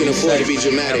money is you can afford to be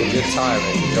dramatic.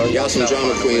 Y'all some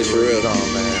drama queens for real.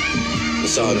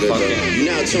 It's all good though. You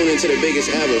now tune into the biggest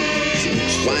ever.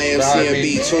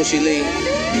 YMCMB, Tunchi Lee.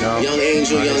 Young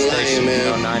Angel, Young Lion,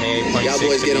 man. Y'all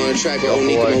boys get on the track with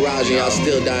Onika Mirage and y'all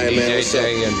still dying, man. What's up?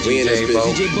 We in this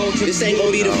bitch. This ain't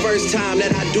gonna be the first time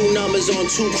that I do numbers on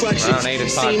 2 crutches.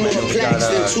 See more plaques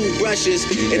than 2 brushes.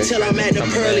 Until I'm at the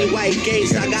pearly white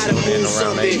gates, I gotta move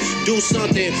something, do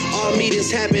something. All meetings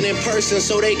happen in person,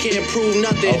 so they can't prove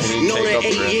nothing. Known her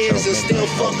 8 years and still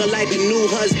fuck her like a new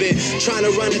husband. Trying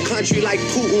to run the country like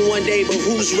Putin one day, but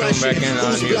who's rushing?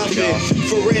 Who's bluffing?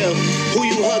 For real, who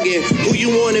you hugging? Who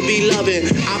you wanna be loving?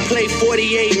 I play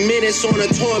 48 minutes on a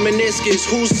torn meniscus.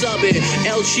 Who's subbing?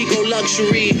 El Chico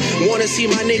Luxury. Wanna see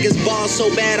my niggas ball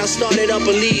so bad I started up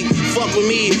a league. Fuck with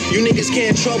me, you niggas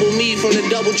can't trouble me from the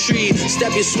double tree.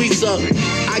 Step your sweets up.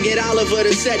 I get Oliver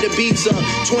to set the beats up.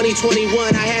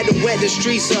 2021, I had to wet the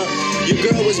streets up. Your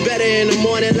girl was better in the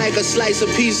morning like a slice of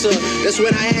pizza. That's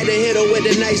when I had to hit her with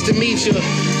the nice to meet you.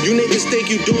 You niggas think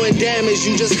you doing damage,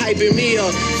 you just hyping me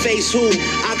up. Face who?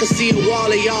 I can see a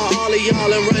wall of y'all, all of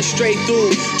y'all, and run straight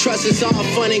through. Trust it's all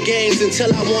fun and games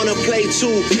until I wanna play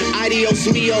too. Adios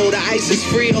mio, the ISIS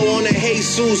Frio on the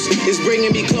Jesus is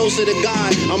bringing me closer to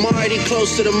God. I'm already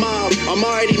close to the mob, I'm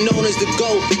already known as the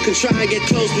GOAT. Can try and get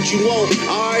close, but you won't.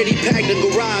 I already packed the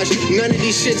garage. None of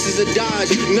these shits is a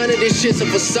Dodge. None of this shit's a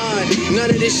facade.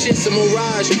 None of this shit's a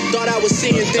mirage. Thought I was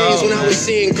seeing things when I was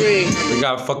seeing green. We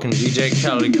got fucking DJ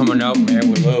Kelly coming up,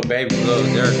 man, with Lil Baby, Lil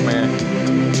Durk, man.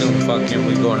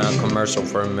 We going out commercial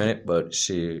for a minute, but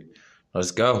shit,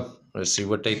 let's go. Let's see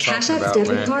what they talking about, man. Cash App's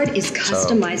debit card is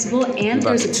customizable, and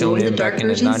there's a glow in the dark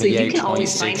version, so you can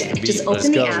always find it. Just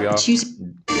open the app, choose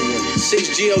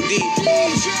 6GOD.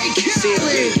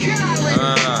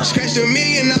 Scratched $1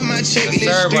 million on my checklist.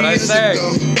 Sir, what I say?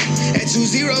 At 2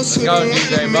 zeros to the 1,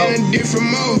 I'm in a different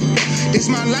mode. This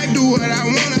my life, do what I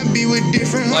wanna be with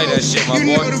different hoes. Play that shit, my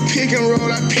boy. You know the pick and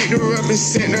roll, I picked her up and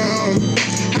sent her home.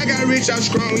 I got rich, I'm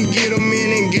strong, we get them in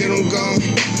and get them gone.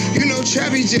 You know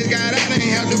Trappy just got out,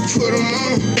 ain't have to put them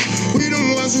on. We the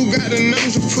ones who got the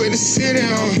numbers to put the city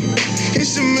on.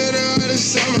 It's the middle of the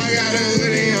summer, I got a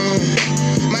hoodie on.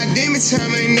 My demon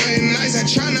time ain't nothing nice, I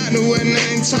try not to wear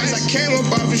nothing tight. I came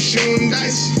up off of shooting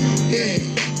dice, yeah.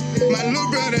 My little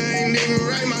brother ain't living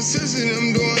right, my sister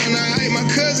them doing alright. My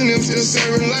cousin and them still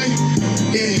serving life.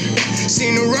 Yeah.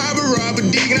 Seen the robber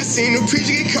dig, and I seen the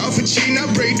preacher get caught for cheating. I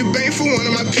break the bank for one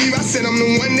of my peeps. I said I'm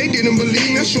the one they didn't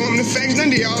believe me. I show them the facts, then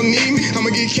they all need me.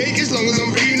 I'ma get cake as long as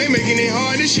I'm breathing. They making it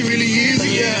hard, this shit really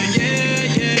easy.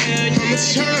 I'ma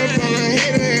turn up on a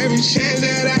hater every chance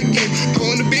that I get. I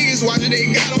want the biggest watch that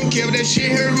they got, don't care if that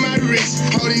shit hurt my wrist.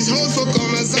 All these hoes fuck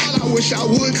on us all, I wish I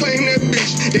would claim that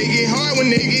bitch. They get hard when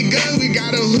they get guns, we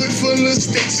got a hood full of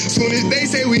sticks. Soon as they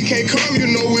say we can't come, you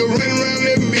know we'll run around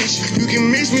that bitch. You can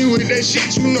mix me with that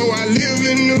shit, you know I live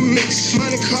in the mix.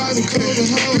 Money, cars, and clothes and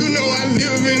hoes, you know I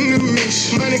live in the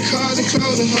mix. Money, cars, and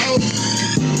clothes and hoes.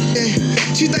 Yeah.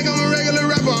 She think I'm a regular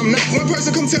rapper, I'm not. One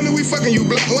person come tell me we fucking, you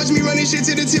block. Watch me run this shit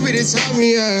to the tip of this top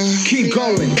me, keep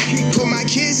going. Put my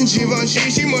kids in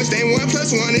Givenchy. She must ain't 1 +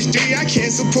 1 is 3. I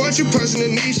can't support your personal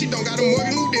needs. She don't got a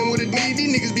mortgage, moved in with a need.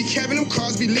 These niggas be capping, them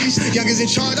cars be leased. Youngers in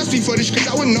charge, I speak for the streets.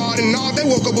 I would nod and nod, they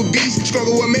woke up a beast.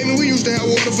 Struggle what made me, we used to have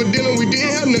water for dinner. We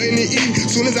didn't have nothing to eat.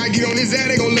 Soon as I get on his ass,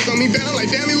 they gon' look on me bad. I'm like,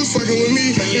 damn, he was fucking with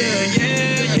me.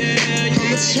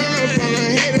 I'ma turn up on a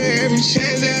hater every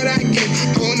chance that I get.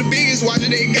 I want the biggest watch that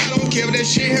they got, don't care if that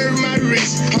shit hurt my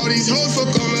wrist. All these hoes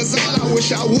fuck on us all, I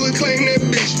wish I would claim that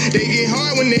bitch. They get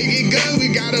hard when they get guns, we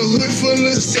got a hood full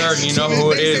of sticks. You know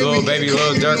who it is, Lil Baby,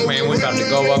 Lil Durk, man. We about to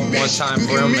go up one time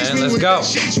for him, man. Let's go.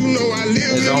 It's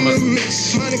almost,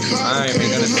 I ain't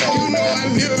even gonna say it.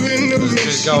 Let's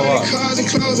just go up.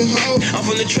 I'm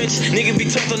from the trenches, nigga be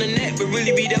tough on the net, but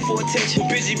really be there for attention.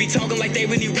 Busy be talking like they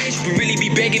really rich, but really be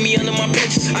begging me under my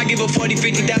pictures. I give up 40,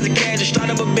 50,000 cash and start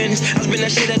up a business. I spend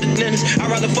that shit at the dentist. I'd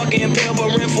rather fucking impale for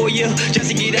rent for a year just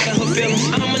to get out of her feelings.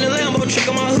 I'm in the Lambo trick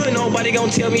on my hood, nobody gon'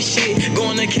 tell me shit.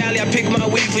 Going to Cali, I pick my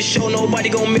weed for sure, nobody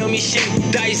gon' mail me shit.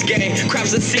 Dice game,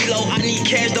 crops of CeeLo, I need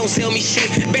cash, don't sell me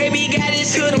shit. Baby got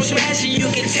his hood, I'm smashing, you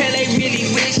can tell they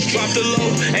really rich. Drop the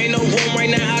low, ain't no room right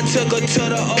now, I took her to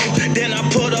the O. Then I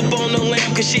put up on the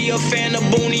lamp, cause she a fan of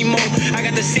Booney Mo. I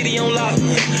got the city on lock,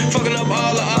 fucking up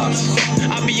all the ops.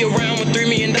 I be around with $3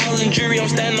 million in jewelry, I'm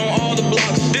standing on all the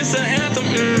blocks. This an anthem,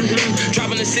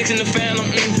 dropping the 6 in the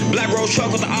Phantom, Black Rose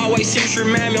truck with the always seems to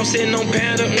remind me I'm sitting on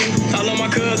Panda, I love my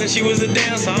cousin, she was a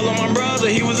dancer. I love my brother,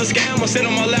 he was a scammer. Sit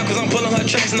on my lap cause I'm pulling her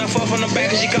tracks and I fuck on the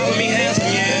back cause she calling me handsome.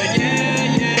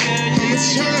 I'ma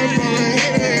turn up on a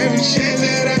hater every chance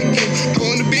that I get. I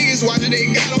want the biggest watch that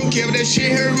they got, don't care if that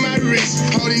shit hurt my wrist.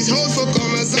 All these hoes fuck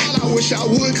on us all, I wish I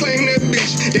would claim that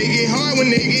bitch. They get hard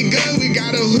when they get guns, we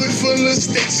got a hood full of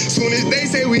sticks. Soon as they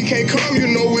say we can't come, you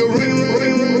know we'll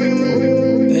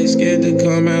run. They scared to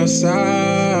come outside.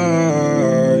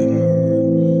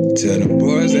 Tell them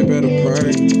boys they better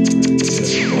pray. Tell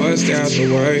them boys stay out the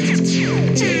way.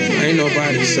 Ain't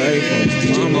nobody safe.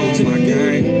 I'm on my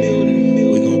game.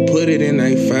 We gon' put it in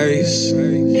their face.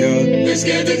 Yeah. They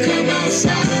scared to come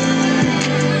outside.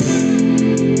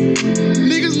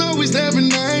 Niggas know we stepping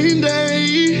night and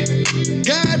day.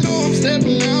 God know I'm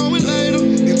stepping out with later.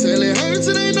 Until it hurts,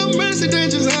 it ain't no mercy.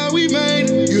 That's just how we made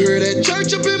it. You heard that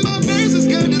church up in my verses,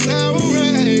 God, that's how I'm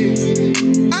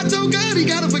raised. I told God he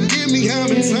gotta forgive me,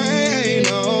 I'm insane,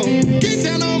 oh. Get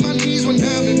down on my knees when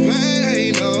I'm in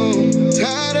pain, oh.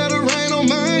 Tired of the rain on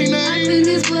my name. I clean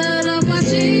this blood up, my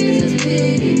Jesus,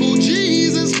 please. Oh,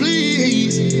 Jesus,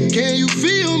 please. Can you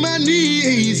feel my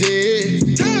needs, yeah?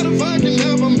 Tired of fucking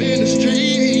up, I'm in the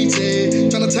streets, yeah.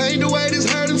 Tryna take away this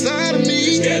hurt inside of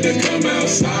me. Scared to come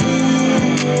outside.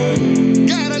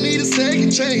 God, I need a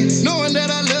second chance. Knowing that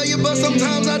I love you, but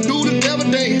sometimes I do the devil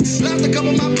dance. Lost a couple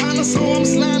of my partners, so I'm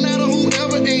sliding out of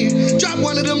whoever in. Drop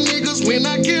one of them niggas when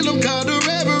I kill them, call the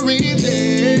reverend,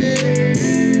 yeah.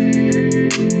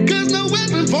 Cause no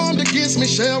weapon formed against me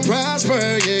shall prosper,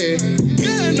 yeah.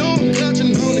 God know I'm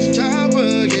clutching on this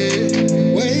chopper,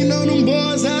 yeah. Waiting on them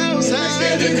boys outside.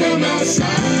 Scared to come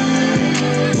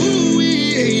outside. Ooh,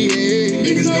 yeah.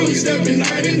 Niggas know we stepping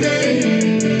night and day.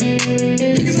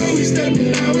 Niggas know we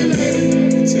stepping out and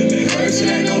late. Till it hurts, it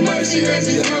ain't no mercy, that's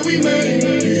just how we made.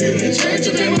 You hear the church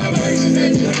up in my verses,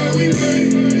 that's just how we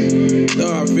made.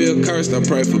 Though I feel cursed, I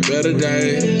pray for better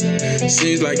days.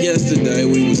 Seems like yesterday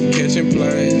we was catching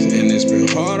plays, and it's been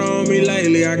hard on me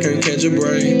lately, I can't catch a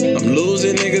break. I'm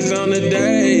losing niggas on the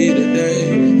day to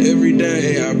day. Every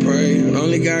day I pray,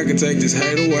 only God can take this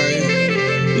hate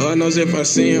away. Lord knows if I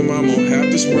see him, I'm gonna have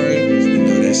to spray. You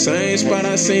know that same spot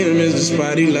I seen him is the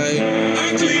spot he lay.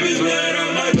 I clean his blood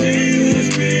on my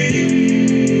Jesus, please.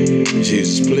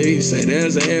 Jesus, please, say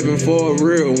there's a heaven for a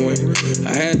real one.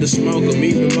 I had to smoke him,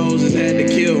 even Moses had to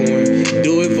kill one.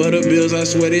 Do it for the bills, I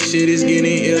swear this shit is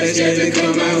getting ill. They scared to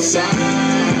come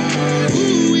outside.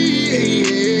 Ooh,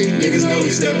 yeah. Niggas know we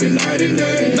stepping night and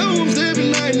day. Know I'm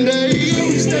stepping night and day. Know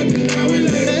we stepping out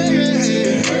and late.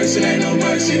 It hurts, it ain't no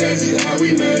mercy, that's just how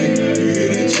we made. You hear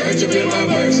the up in my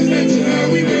verses, that's just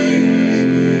how we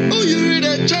raise. Oh, you hear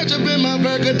that church up in my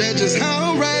burger, that's just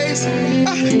how I'm raised.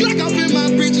 Glock off in my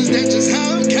breeches, that's just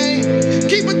how I'm came.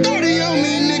 Keep a 30 on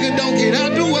me, nigga, don't get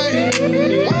out the way.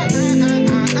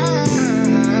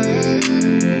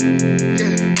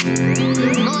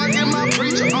 No, I get my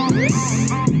preacher on.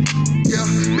 Yeah,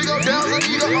 big old down,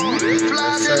 nigga on.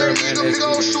 Fly there, nigga, big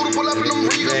old shooter, pull up in them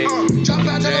Regas. Drop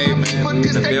out there, put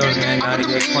this, that gang, I put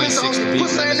them hands on.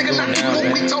 Pussy nigga, not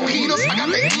even we told heaters. I got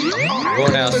the heater on.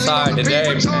 Going outside today,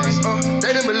 man.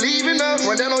 They didn't believe in us.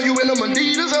 Run down on you in them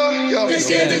Adidas, yo. Let's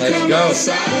go.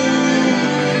 Outside.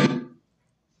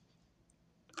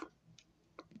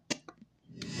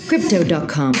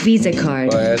 Crypto.com, Visa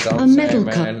card, a metal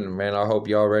cup. Man, I hope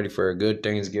y'all ready for a good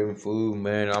Thanksgiving food,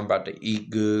 man. I'm about to eat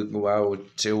good, go out,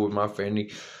 chill with my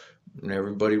family. And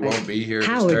everybody won't be here this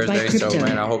Thursday, so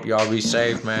man, I hope y'all be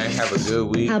safe, man. Have a good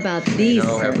week. How about these? You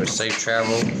know, have a safe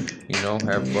travel. You know,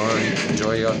 have fun.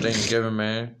 Enjoy y'all Thanksgiving,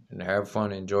 man. And have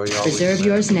fun. Enjoy y'all Reserve week,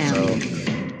 yours now. So,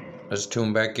 let's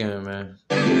tune back in, man.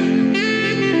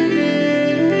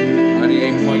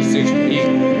 98.6 Peak.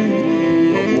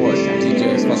 Oh boy,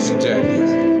 DJ fucking J.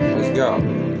 Let's go.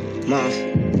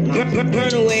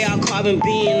 Burn away all carbon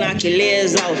beam, knock your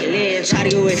legs off. Try to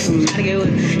get away from me.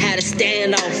 Had to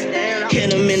stand off.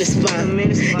 Hit him in the spine.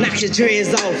 Knock your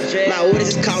dreads off. My what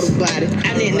is it called a body?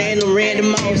 I didn't name them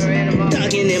random mouse.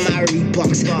 Dugging in my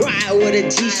Reeboks. Ride with a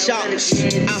G-Shock.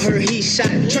 I heard he shot.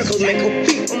 Truckles make a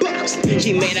beatbox.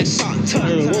 He made that shot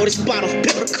turn. Wore the spot off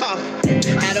pepper car.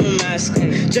 Had a mask.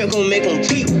 Jerk gon' make him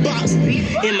beatbox.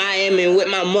 In Miami with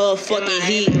my motherfucking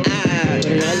heat.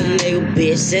 Another nigga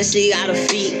bitch said she got a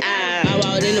feet. I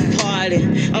walked in the party.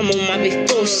 I'm on my big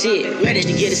 4 shit. Ready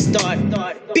to get it started.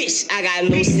 Bitch, I got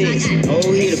no sense.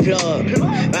 Oh, he the plug.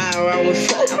 Ride around with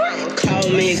 4. Call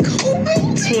me Kobe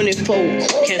 24.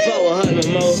 Can't fuck with her no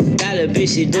more. That little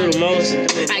bitch, she do the most.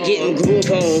 I get in group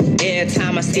home every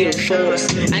time I see them folks.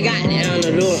 I got down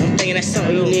the door. I'm thinking that's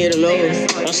something you need to know.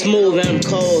 I'm smooth and I'm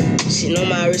cold. She know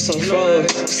my wrist on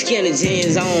froze. Skinny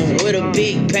jeans on with a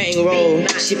big bang roll.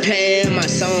 She paying my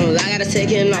songs. I gotta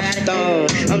take it off the thong.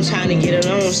 I'm trying to get it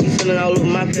on. She feeling all over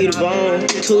my Peter Bone.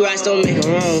 2 rights don't make it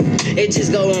wrong. It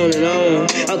just go on and on.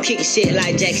 I'm kicking shit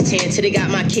like Jackie Chan till they got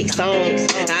my kicks on.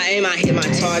 I aim, I hit my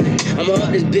target. I'ma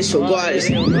up this bitch regardless.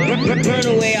 Burn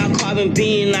away all carbon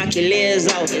beam, knock your legs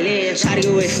off. Try to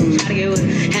get away from me.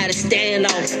 Had to stand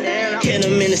off. Hit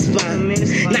him in the spine.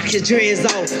 Knock your dreads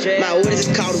off. My what is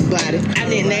it called a body? I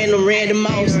didn't name them random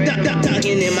mouse.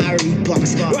 Dugging in my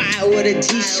Reeboks. Ride with a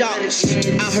G-Shock.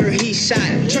 I heard he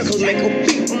shot. Truckles make a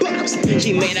beatbox.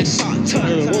 He made that shot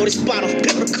turn. Wore the spot off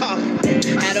pepper car.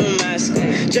 Had a mask.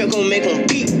 Jerk gon' make him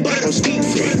beatbox.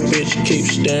 Bitch, keep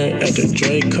staring at the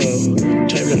Draco.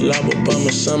 Type of lava by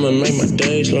my summer, make my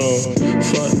days long.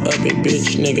 Fuck up a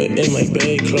bitch, nigga, in my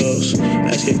bed clothes.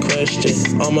 Ask a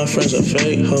question, all my friends are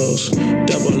fake hoes.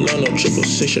 Double on no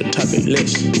 666 your topic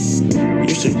list.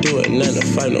 Used to do it 9 to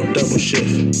 5, no double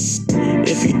shift.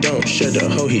 If he don't share the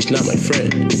hoe, he's not my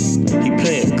friend. He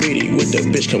playing greedy with the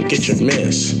bitch, come get your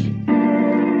mess.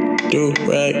 Do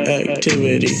rag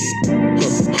activity.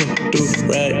 Do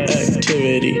rag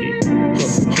activity.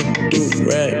 Do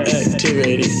rag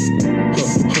activity.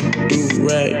 Do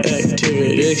rag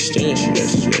activity. Big stench,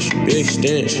 yes, yes, you big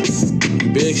stench. You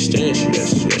big stench,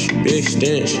 yes, yes, you big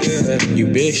stench. You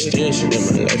big stench in my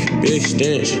life, you big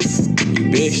stench. You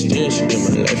big stench in my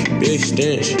life, you big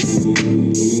stench.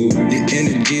 The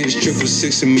energy is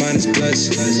 666 and minus plus.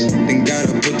 Thank God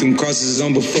I put them crosses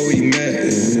on before we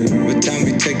met. What time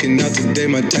we taking out today,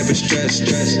 my type of stress.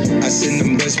 I send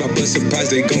them bus, my bus surprise,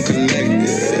 they gon' collect.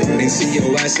 Ain't see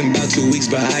your ass in about 2 weeks,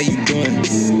 but how you doing?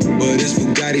 Well, this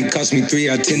Bugatti cost me 3,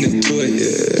 I tend to do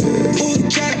it. Full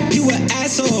trap, you an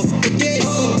asshole.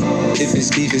 If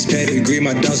it's beef, it's pedigree,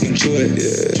 my dogs gon' chew it.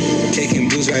 Taking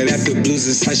blues right after blues,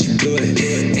 is how she blew it.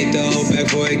 Ain't the whole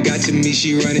back boy got to me,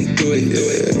 she running through it.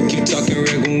 Keep talking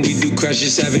reg when we do crash,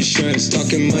 just have insurance.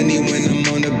 Talking money when I'm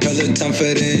on the Peloton for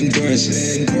the endurance.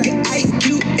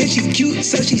 IQ and she cute,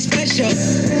 so she special.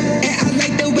 And I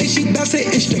like the way she bounce it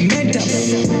instrumental.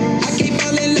 I can't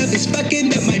fall in love, it's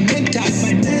fucking up my mental.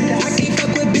 I can't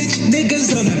fuck with bitch niggas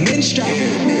on a menstrual.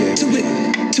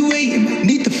 2 a.m.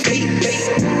 need the fate.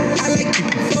 I like you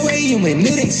 4 a.m. when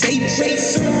it ain't safe.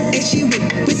 And she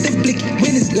with the blicky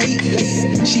when it's late.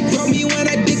 She brought me when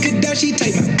I dick her down, she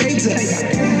take my braids up.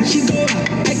 She go out,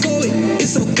 I go in,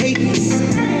 it's okay.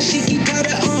 She keep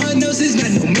powder on her nose, it's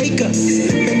not no makeup.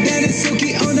 Bandana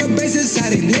silky on her braces, how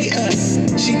they lay up.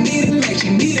 She need a like, she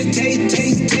need a taste.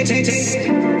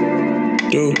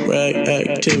 Do rag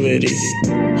activity.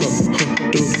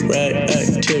 Do rag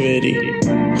activity.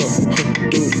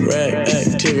 Do rag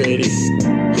activity. activity.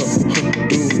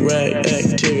 Do right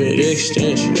activity. Big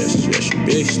stench, that's your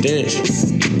big stench.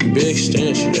 You big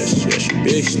stench, that's your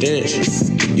big stench.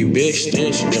 You big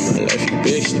stench in my life, you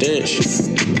big stench.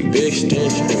 You big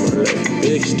stench in my life, you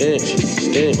big stench.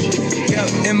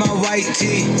 Yeah, in my white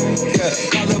tee. Yeah,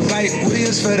 call up White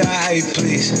Williams for the hype,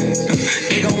 please.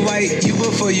 They gon' white you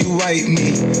before you white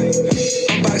me.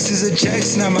 Boxes of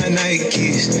checks, not my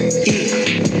Nikes.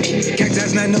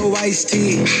 Cactus, not no iced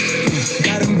tea.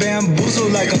 Got them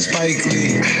bamboozled like I'm Spike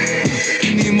Lee.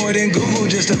 You need more than Google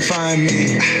just to find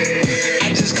me.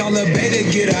 I just call a beta,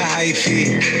 get a high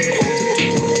fee.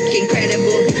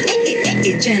 Incredible,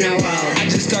 general. I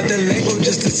just start the label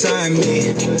just to sign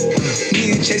me.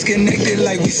 Me and Chase connected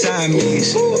like we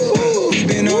Siamese. We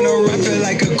been on a run, feel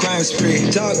like a crime spree.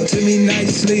 Talk to me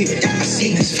nicely. I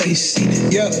seen his face, seen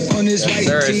it. Yup, on his white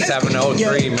tee. It's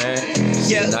 703, man.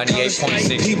 Yeah,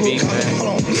 98.6 beat,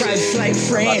 man. Price like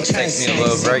franchise. Take me a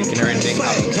little break and everything.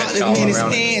 I'll catch y'all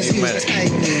around in a few minutes.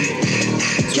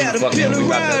 Caterpillar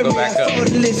ride for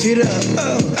to lift it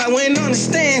up. I went on the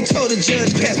stand, told the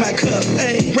judge, pass my cup.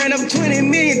 Ay. Ran up 20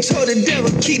 million, told the devil,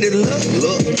 keep the look.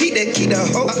 Keep the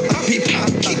hope.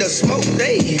 Keep the smoke.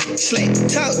 Hey, slick,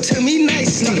 talk to me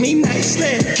nicely.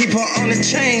 Keep her on the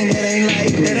chain, that ain't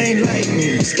like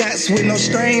me. Scots with no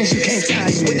strings, you can't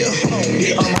tie me. With the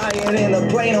home. I'm higher than a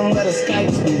plane on where the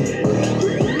Skype be.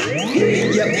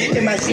 Yep, in my